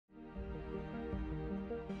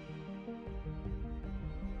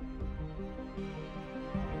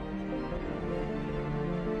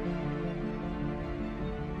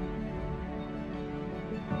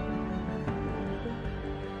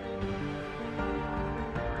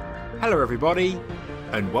Hello everybody,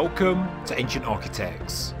 and welcome to Ancient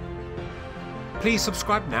Architects. Please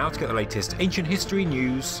subscribe now to get the latest ancient history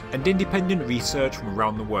news and independent research from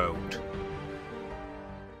around the world.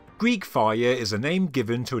 Greek fire is a name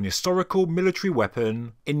given to an historical military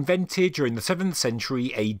weapon invented during the 7th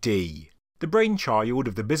century AD, the brainchild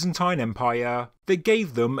of the Byzantine Empire that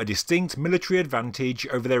gave them a distinct military advantage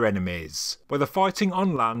over their enemies, whether fighting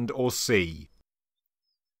on land or sea.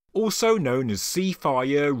 Also known as sea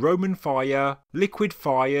fire, Roman fire, liquid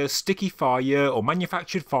fire, sticky fire or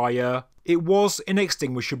manufactured fire, it was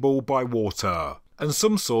inextinguishable by water, and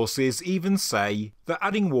some sources even say that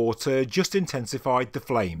adding water just intensified the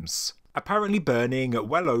flames, apparently burning at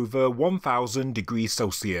well over 1000 degrees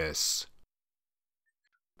Celsius.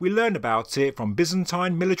 We learn about it from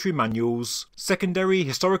Byzantine military manuals, secondary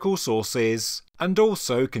historical sources, and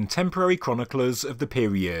also contemporary chroniclers of the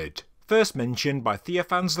period, first mentioned by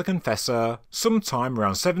Theophanes the Confessor sometime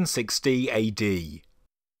around 760 AD.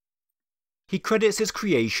 He credits its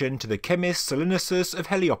creation to the chemist Salinius of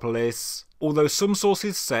Heliopolis, although some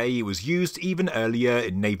sources say it was used even earlier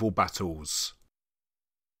in naval battles.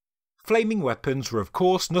 Flaming weapons were of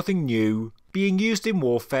course nothing new, being used in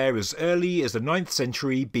warfare as early as the 9th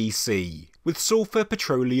century BC, with sulphur,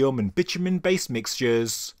 petroleum and bitumen-based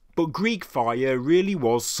mixtures, but Greek fire really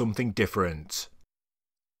was something different.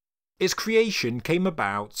 Its creation came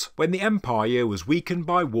about when the empire was weakened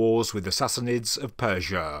by wars with the Sassanids of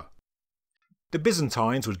Persia. The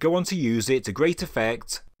Byzantines would go on to use it to great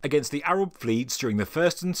effect against the Arab fleets during the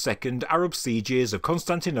first and second Arab sieges of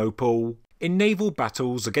Constantinople, in naval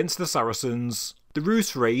battles against the Saracens, the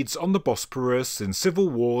Rus raids on the Bosporus in civil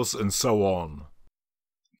wars and so on.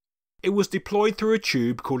 It was deployed through a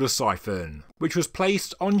tube called a siphon, which was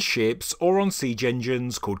placed on ships or on siege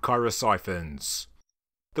engines called chirosiphons.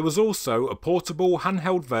 There was also a portable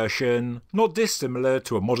handheld version, not dissimilar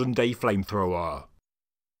to a modern-day flamethrower.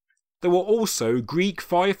 There were also Greek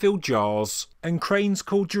fire-filled jars and cranes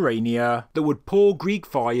called gerania that would pour Greek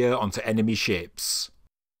fire onto enemy ships.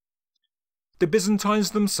 The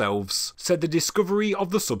Byzantines themselves said the discovery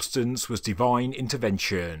of the substance was divine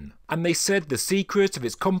intervention, and they said the secret of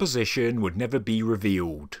its composition would never be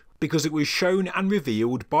revealed, because it was shown and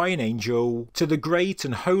revealed by an angel to the great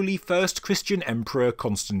and holy first Christian emperor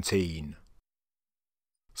Constantine.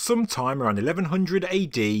 Sometime around 1100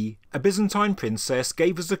 AD, a Byzantine princess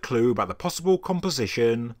gave us a clue about the possible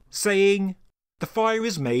composition, saying, "The fire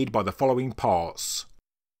is made by the following parts.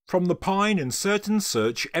 From the pine and certain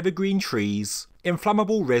such evergreen trees,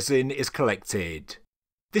 inflammable resin is collected.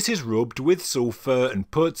 This is rubbed with sulphur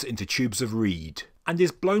and put into tubes of reed, and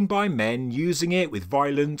is blown by men using it with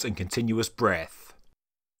violent and continuous breath.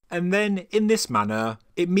 And then, in this manner,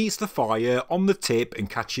 it meets the fire on the tip and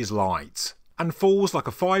catches light, and falls like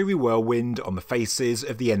a fiery whirlwind on the faces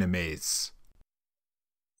of the enemies."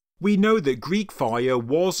 We know that Greek fire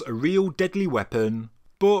was a real deadly weapon,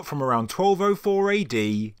 but from around 1204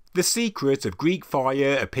 AD, the secret of Greek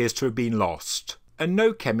fire appears to have been lost, and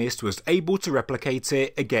no chemist was able to replicate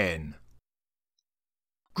it again.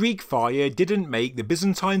 Greek fire didn't make the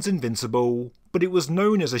Byzantines invincible, but it was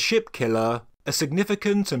known as a ship killer, a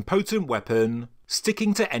significant and potent weapon,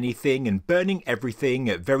 sticking to anything and burning everything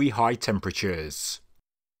at very high temperatures.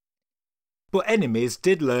 But enemies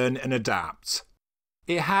did learn and adapt.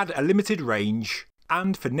 It had a limited range,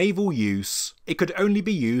 and for naval use, it could only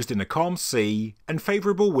be used in a calm sea, and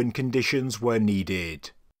favourable wind conditions were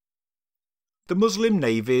needed. The Muslim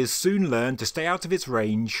navies soon learned to stay out of its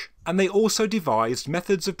range, and they also devised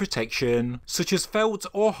methods of protection such as felt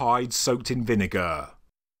or hides soaked in vinegar.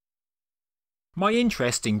 My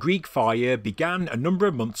interest in Greek fire began a number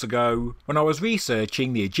of months ago when I was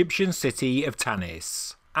researching the Egyptian city of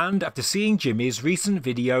Tanis, and after seeing Jimmy's recent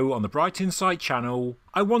video on the Bright Insight channel,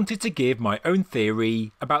 I wanted to give my own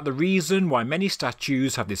theory about the reason why many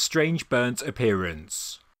statues have this strange burnt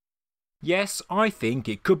appearance. Yes, I think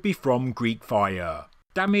it could be from Greek fire,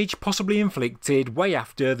 damage possibly inflicted way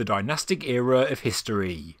after the dynastic era of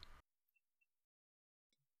history.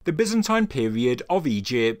 The Byzantine period of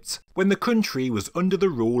Egypt, when the country was under the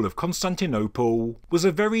rule of Constantinople, was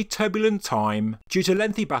a very turbulent time due to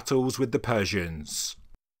lengthy battles with the Persians.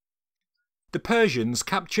 The Persians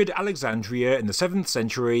captured Alexandria in the 7th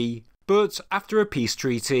century, but after a peace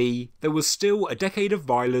treaty, there was still a decade of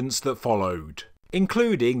violence that followed,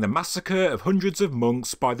 including the massacre of hundreds of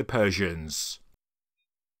monks by the Persians.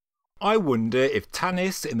 I wonder if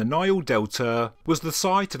Tanis in the Nile Delta was the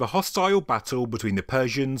site of a hostile battle between the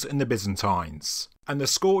Persians and the Byzantines, and the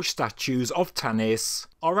scorched statues of Tanis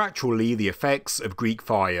are actually the effects of Greek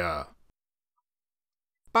fire.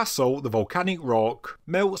 Basalt, the volcanic rock,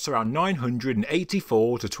 melts around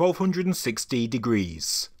 984 to 1260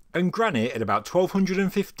 degrees, and granite at about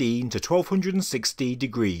 1215 to 1260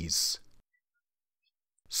 degrees.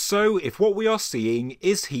 So if what we are seeing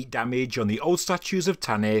is heat damage on the old statues of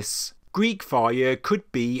Tanis, Greek fire could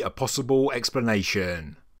be a possible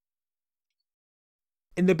explanation.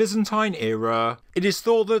 In the Byzantine era, it is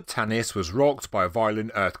thought that Tanis was rocked by a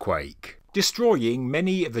violent earthquake, destroying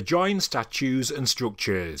many of the giant statues and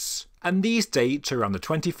structures, and these date to around the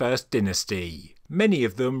 21st dynasty, many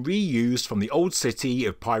of them reused from the old city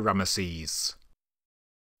of Ramesses.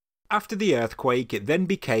 After the earthquake, it then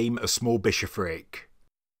became a small bishopric.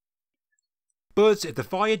 But if the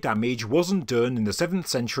fire damage wasn't done in the 7th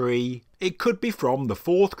century, it could be from the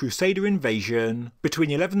 4th Crusader invasion between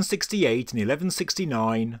 1168 and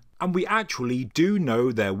 1169, and we actually do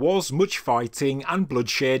know there was much fighting and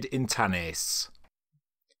bloodshed in Tanis.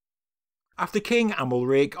 After King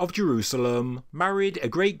Amalric of Jerusalem married a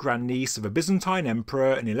great-grandniece of a Byzantine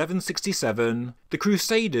emperor in 1167, the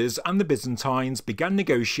Crusaders and the Byzantines began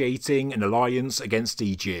negotiating an alliance against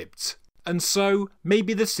Egypt. And so,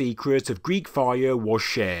 maybe the secret of Greek fire was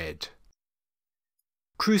shared.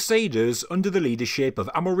 Crusaders under the leadership of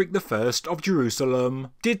Amalric I of Jerusalem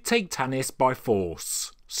did take Tanis by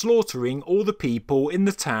force, slaughtering all the people in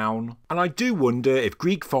the town, and I do wonder if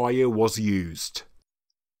Greek fire was used.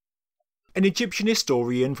 An Egyptian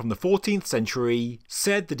historian from the 14th century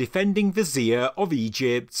said the defending vizier of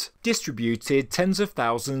Egypt distributed tens of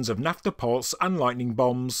thousands of naphtha pots and lightning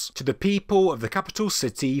bombs to the people of the capital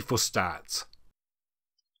city Fustat.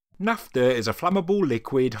 Naphtha is a flammable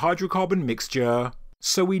liquid hydrocarbon mixture,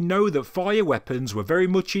 so we know that fire weapons were very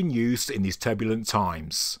much in use in these turbulent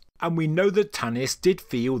times. And we know that Tanis did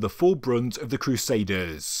feel the full brunt of the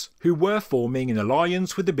Crusaders, who were forming an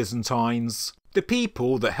alliance with the Byzantines, the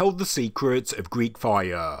people that held the secret of Greek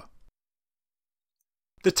fire.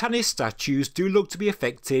 The Tanis statues do look to be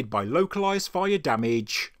affected by localised fire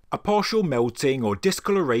damage, a partial melting or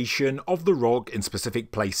discoloration of the rock in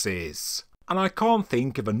specific places, and I can't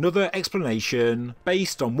think of another explanation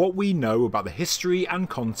based on what we know about the history and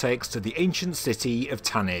context of the ancient city of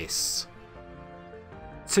Tanis.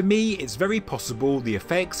 To me, it's very possible the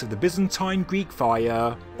effects of the Byzantine Greek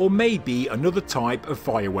fire, or maybe another type of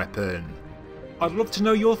fire weapon. I'd love to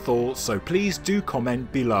know your thoughts, so please do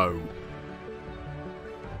comment below.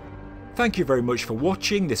 Thank you very much for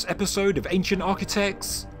watching this episode of Ancient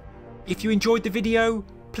Architects. If you enjoyed the video,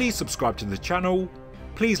 please subscribe to the channel,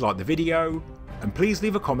 please like the video, and please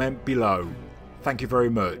leave a comment below. Thank you very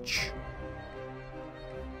much.